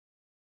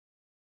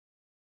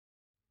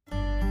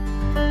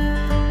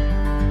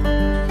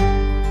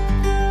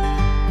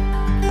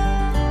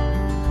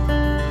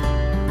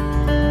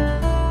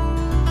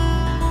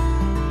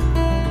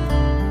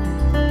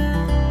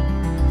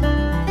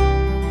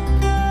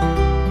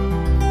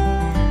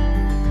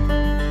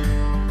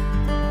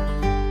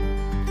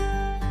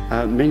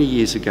Many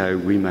years ago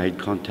we made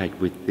contact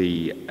with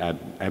the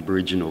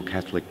Aboriginal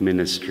Catholic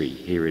ministry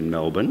here in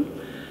Melbourne,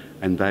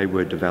 and they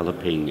were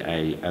developing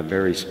a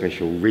very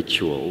special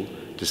ritual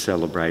to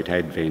celebrate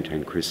Advent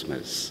and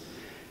Christmas.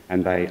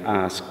 And they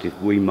asked if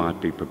we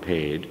might be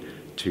prepared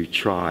to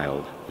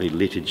trial the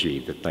liturgy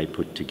that they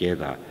put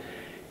together.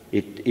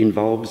 It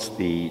involves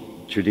the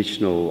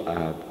traditional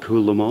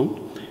coolamon,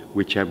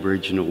 which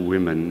Aboriginal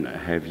women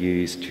have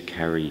used to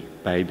carry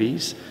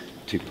babies,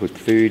 to put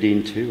food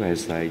into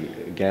as they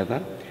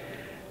gather.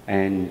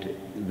 And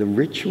the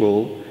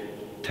ritual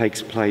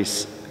takes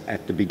place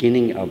at the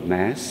beginning of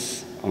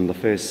Mass on the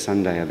first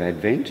Sunday of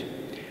Advent,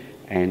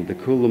 and the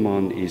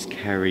coolamon is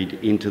carried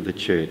into the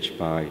church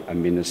by a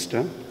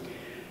minister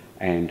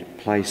and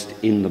placed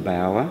in the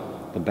bower.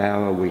 The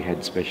bower we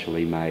had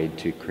specially made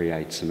to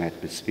create some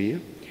atmosphere.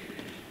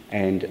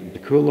 And the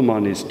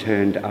coolamon is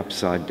turned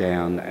upside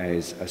down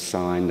as a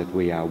sign that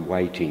we are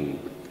waiting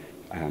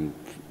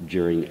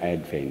during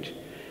Advent.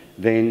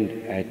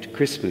 Then at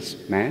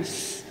Christmas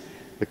Mass,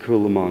 the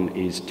coolamon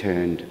is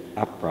turned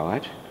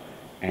upright,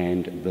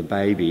 and the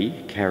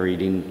baby,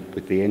 carried in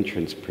with the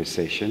entrance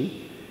procession,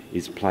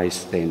 is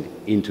placed then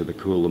into the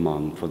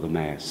coolamon for the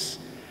Mass.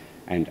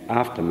 And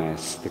after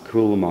Mass, the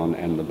coolamon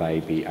and the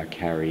baby are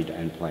carried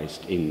and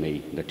placed in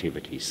the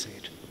nativity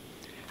set.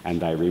 And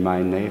they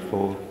remain there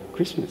for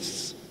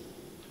Christmas.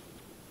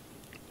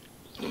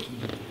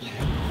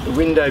 The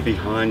window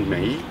behind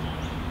me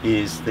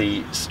is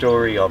the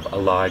story of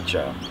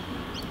Elijah,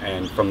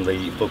 and from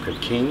the Book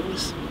of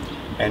Kings.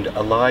 And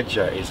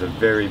Elijah is a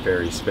very,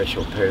 very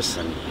special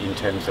person in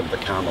terms of the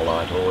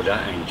Carmelite order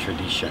and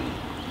tradition.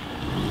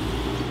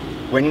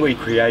 When we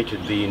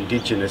created the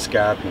Indigenous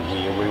garden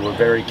here, we were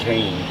very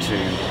keen to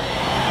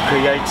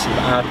create some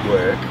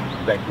artwork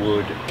that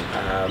would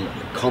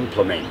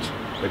complement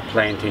the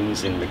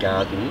plantings in the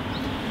garden.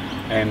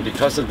 And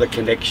because of the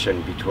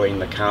connection between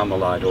the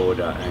Carmelite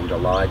order and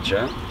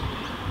Elijah,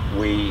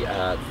 we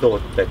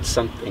thought that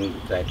something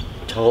that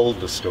told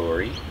the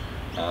story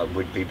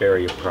would be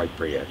very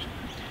appropriate.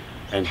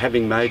 And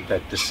having made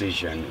that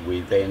decision,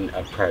 we then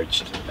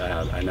approached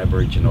an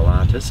Aboriginal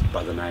artist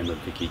by the name of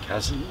Vicky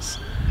Cousins.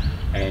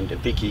 And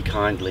Vicky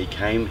kindly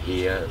came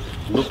here,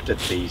 looked at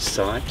the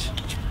site,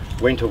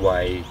 went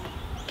away,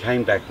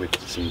 came back with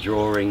some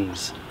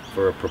drawings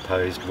for a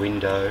proposed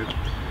window,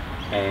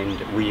 and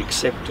we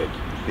accepted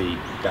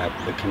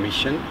the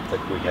commission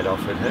that we had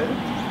offered her.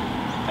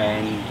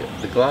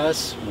 And the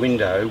glass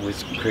window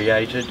was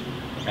created,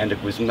 and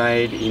it was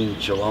made in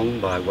Geelong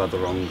by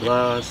Watherong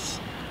Glass.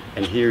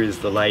 And here is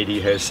the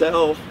lady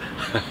herself.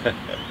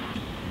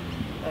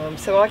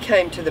 So I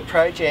came to the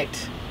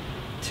project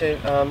to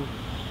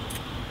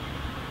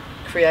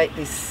create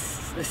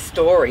this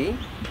story.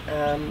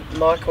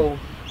 Michael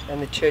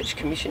and the church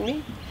commissioned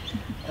me,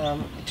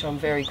 which I'm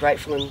very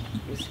grateful, and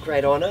it was a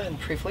great honour and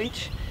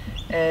privilege,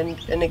 and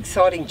an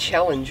exciting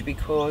challenge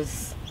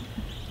because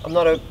I'm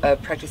not a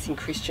practising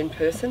Christian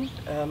person.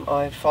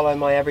 I follow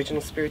my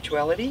Aboriginal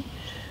spirituality,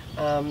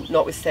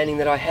 notwithstanding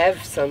that I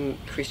have some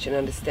Christian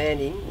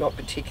understanding, not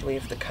particularly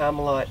of the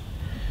Carmelite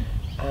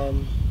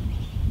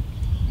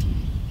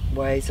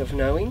ways of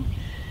knowing.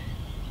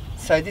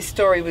 So this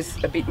story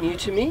was a bit new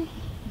to me,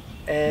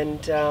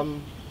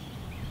 and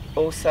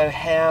also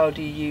how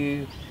do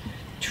you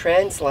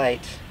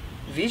translate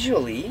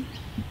visually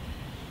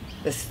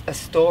a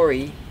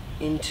story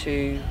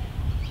into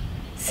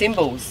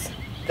symbols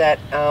that,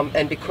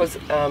 and because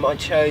I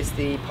chose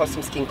the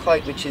possum skin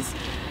cloak, which is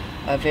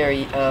a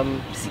very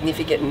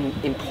significant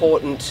and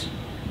important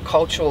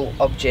cultural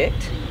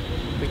object,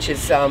 which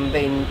has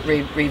been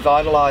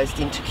revitalised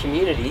into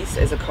communities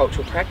as a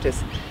cultural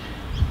practice,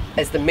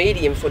 as the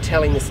medium for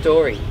telling the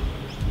story,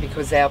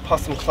 because our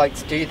possum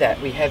cloaks do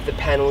that. We have the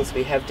panels,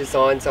 we have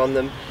designs on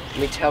them,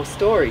 and we tell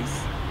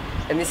stories.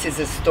 And this is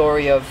a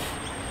story of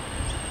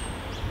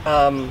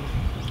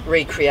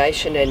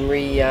recreation and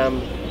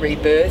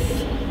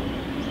rebirth.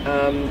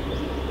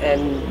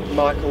 And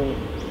Michael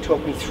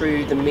talked me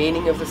through the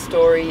meaning of the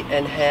story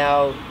and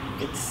how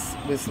it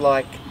was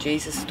like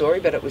Jesus' story,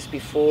 but it was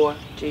before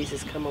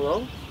Jesus come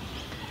along.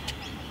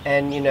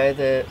 And you know,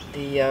 the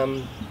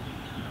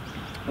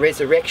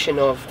resurrection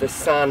of the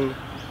Son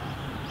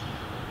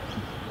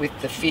with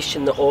the fish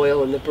and the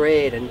oil and the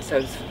bread, and so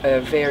it's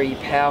very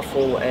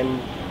powerful,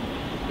 and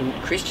in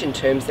Christian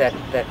terms that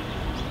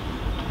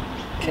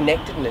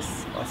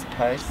connectedness, I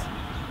suppose,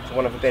 for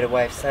want of a better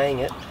way of saying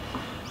it.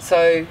 So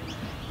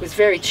it was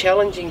very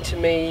challenging to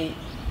me,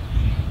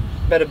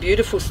 but a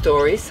beautiful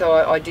story. So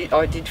I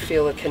did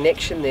feel a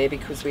connection there,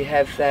 because we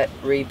have that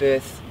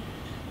rebirth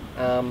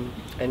and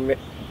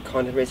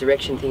kind of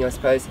resurrection thing, I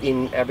suppose,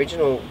 in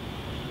Aboriginal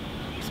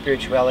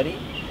spirituality,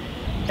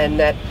 and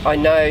that I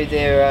know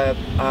there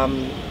are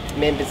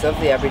members of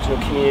the Aboriginal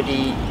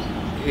community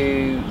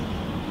who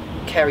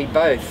carry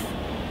both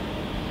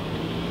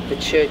the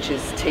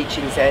church's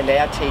teachings and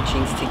our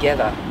teachings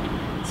together.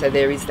 So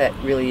there is that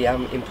really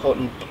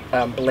important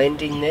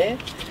blending there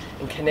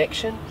and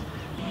connection.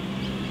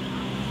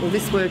 Well,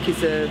 this work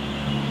is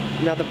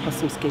another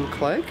possum skin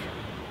cloak,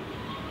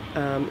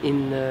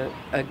 in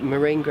a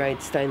marine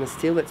grade stainless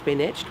steel that's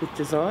been etched with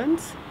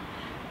designs,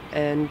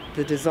 and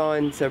the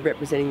designs are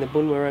representing the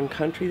Boonwurrung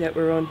country that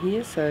we're on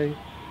here. So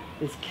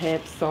there's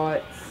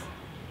campsites,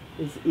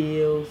 there's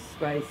eels,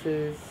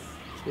 races,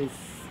 there's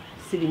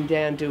sitting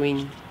down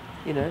doing,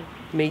 you know,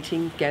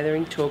 meeting,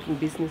 gathering, talking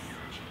business.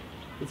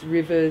 There's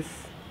rivers,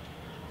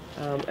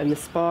 and the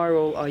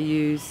spiral I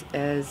use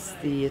as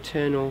the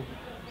eternal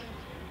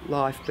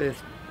life,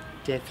 birth,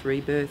 death,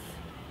 rebirth,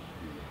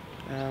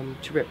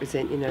 to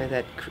represent, you know,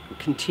 that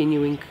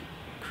continuing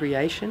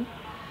creation.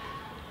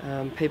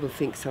 People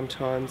think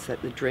sometimes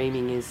that the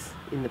dreaming is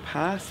in the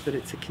past, but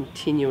it's a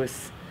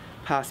continuous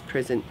past,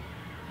 present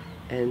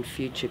and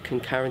future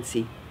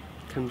concurrency,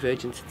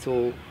 convergence. It's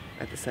all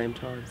at the same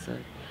time. So,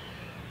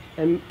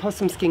 and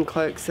possum skin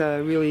cloaks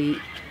are really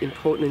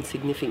important and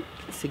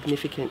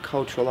significant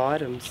cultural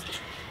items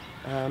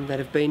that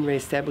have been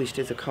re-established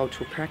as a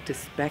cultural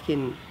practice back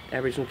in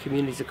Aboriginal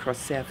communities across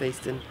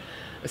southeastern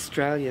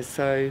Australia.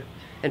 So,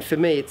 and for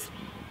me, it's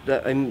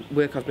the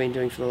work I've been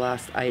doing for the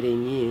last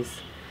 18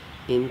 years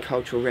in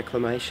cultural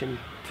reclamation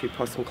through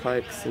possum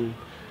cloaks and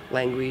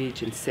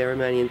language and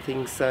ceremony and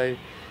things. So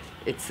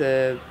it's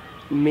a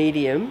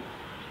medium,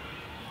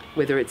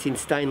 whether it's in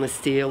stainless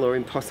steel or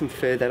in possum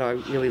fur, that I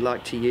really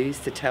like to use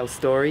to tell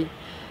story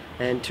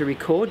and to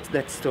record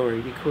that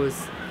story,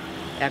 because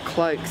our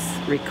cloaks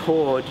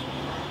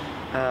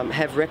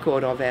have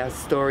record of our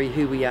story,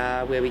 who we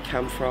are, where we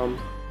come from.